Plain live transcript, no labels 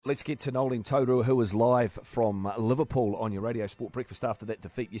Let's get to Noeline Taurua, who is live from Liverpool on your Radio Sport Breakfast after that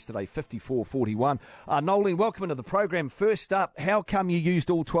defeat yesterday, 54-41. Noeline, welcome into the program. First up, how come you used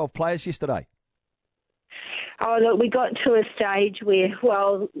all 12 players yesterday? Oh, look, we got to a stage where,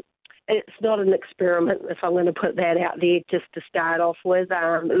 well, it's not an experiment, if I'm going to put that out there, just to start off with.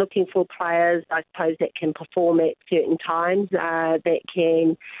 Looking for players, I suppose, that can perform at certain times, that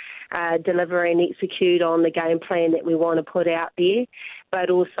can deliver and execute on the game plan that we want to put out there. But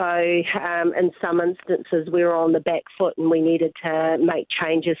also, in some instances, we were on the back foot and we needed to make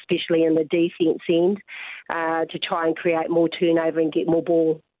changes, especially in the defence end, to try and create more turnover and get more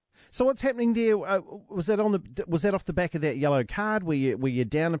ball. So what's happening there? Was that off the back of that yellow card? Were you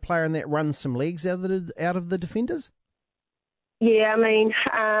down a player and that runs some legs out of the defenders? Yeah, I mean,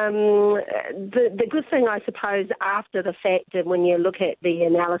 the good thing, I suppose, after the fact, and when you look at the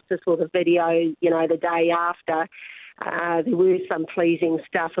analysis or the video, the day after, there were some pleasing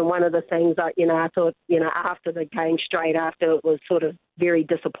stuff. And one of the things that, I thought, after the game, straight after, it was sort of very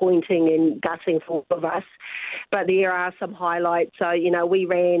disappointing and gutting for all of us. But there are some highlights. So, we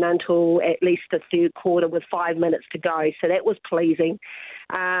ran until at least the third quarter with 5 minutes to go. So that was pleasing.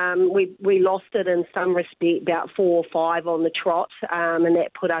 We lost it in some respect, about 4 or 5 on the trot, and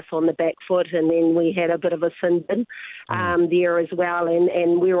that put us on the back foot. And then we had a bit of a sin bin there as well.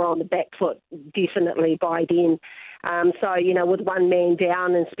 And we were on the back foot definitely by then. So, with one man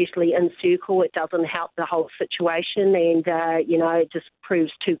down, and especially in circle, it doesn't help the whole situation, and, it just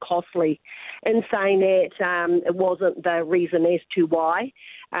proves too costly. In saying that, it wasn't the reason as to why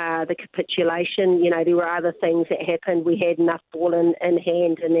the capitulation. There were other things that happened. We had enough ball in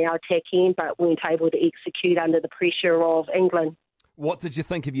hand in our attack end, but weren't able to execute under the pressure of England. What did you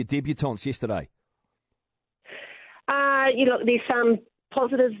think of your debutants yesterday? There's some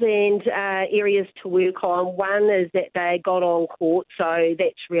positives and areas to work on. One is that they got on court, so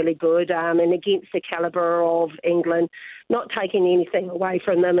that's really good. And against the calibre of England, not taking anything away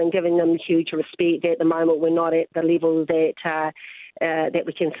from them and giving them huge respect. At the moment, we're not at the level that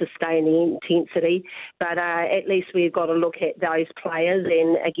we can sustain the intensity. But at least we've got to look at those players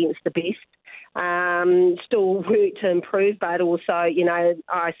and against the best. Still work to improve, but also,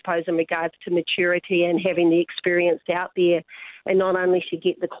 I suppose in regards to maturity and having the experience out there, and not unless you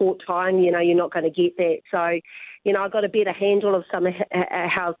get the court time, you're not going to get that. So, I've got a better handle of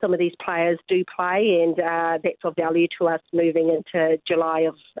how some of these players do play, and that's of value to us moving into July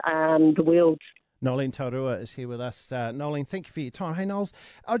of the Worlds. Noeline Taurua is here with us. Noeline, thank you for your time. Hey, Noels,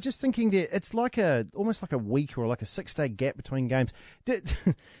 I was just thinking that it's almost like a week or like a 6-day gap between games. That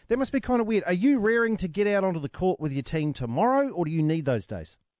must be kind of weird. Are you raring to get out onto the court with your team tomorrow, or do you need those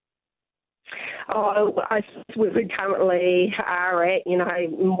days? Oh, I suppose we currently are at,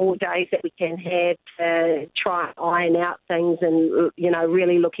 more days that we can have to try and iron out things and,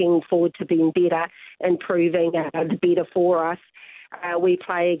 really looking forward to being better, improving the better for us. We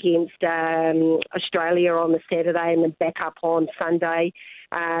play against Australia on the Saturday and then back up on Sunday.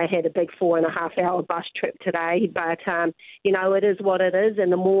 Had a big 4.5-hour bus trip today, but it is what it is, and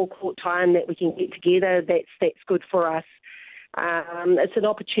the more court time that we can get together, that's good for us. It's an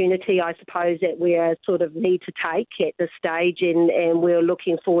opportunity, I suppose, that we sort of need to take at this stage, and we're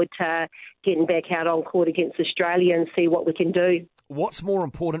looking forward to getting back out on court against Australia and see what we can do. What's more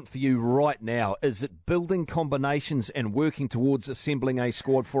important for you right now? Is it building combinations and working towards assembling a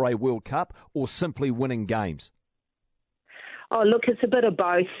squad for a World Cup, or simply winning games? Oh, look, it's a bit of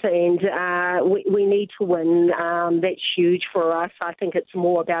both, and we need to win. That's huge for us. I think it's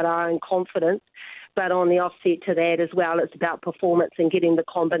more about our own confidence. But on the offset to that as well, it's about performance and getting the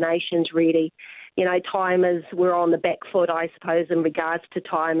combinations ready. We're on the back foot, I suppose, in regards to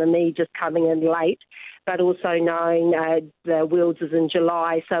time and me just coming in late, but also knowing the Worlds is in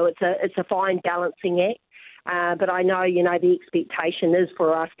July. So it's a fine balancing act. But I know, the expectation is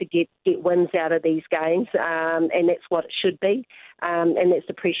for us to get wins out of these games, and that's what it should be. And that's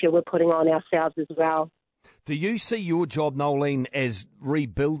the pressure we're putting on ourselves as well. Do you see your job, Noeline, as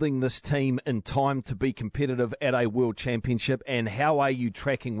rebuilding this team in time to be competitive at a World Championship, and how are you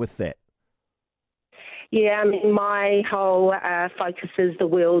tracking with that? Yeah, I mean, my whole focus is the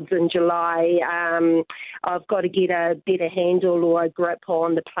Worlds in July. I've got to get a better handle or a grip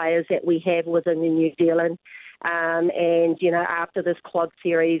on the players that we have within New Zealand. And, after this quad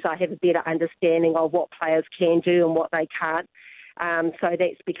series, I have a better understanding of what players can do and what they can't. So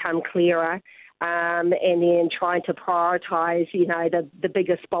that's become clearer. And then trying to prioritise, the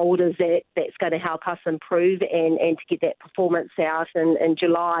biggest boulders that's going to help us improve and to get that performance out in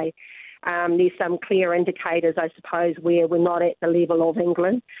July. There's some clear indicators, I suppose, where we're not at the level of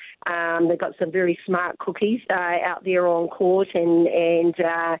England. They've got some very smart cookies out there on court, and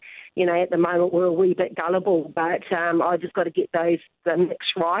at the moment we're a wee bit gullible. But I just got to get the mix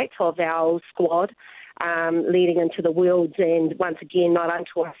right of our squad leading into the Worlds, and once again, not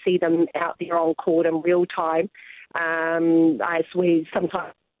until I see them out there on court in real time, as we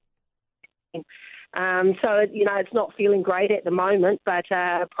sometimes. It's not feeling great at the moment, but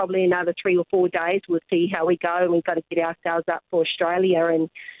probably another 3 or 4 days we'll see how we go, and we've got to get ourselves up for Australia. And,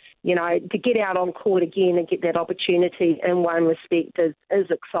 to get out on court again and get that opportunity in one respect is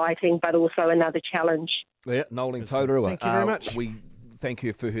exciting, but also another challenge. Yeah, Noeline Taurua. Thank you very much. We thank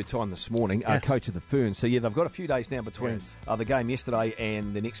her for her time this morning, coach of the Ferns. So, they've got a few days now between the game yesterday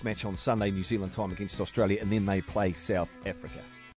and the next match on Sunday, New Zealand time against Australia, and then they play South Africa.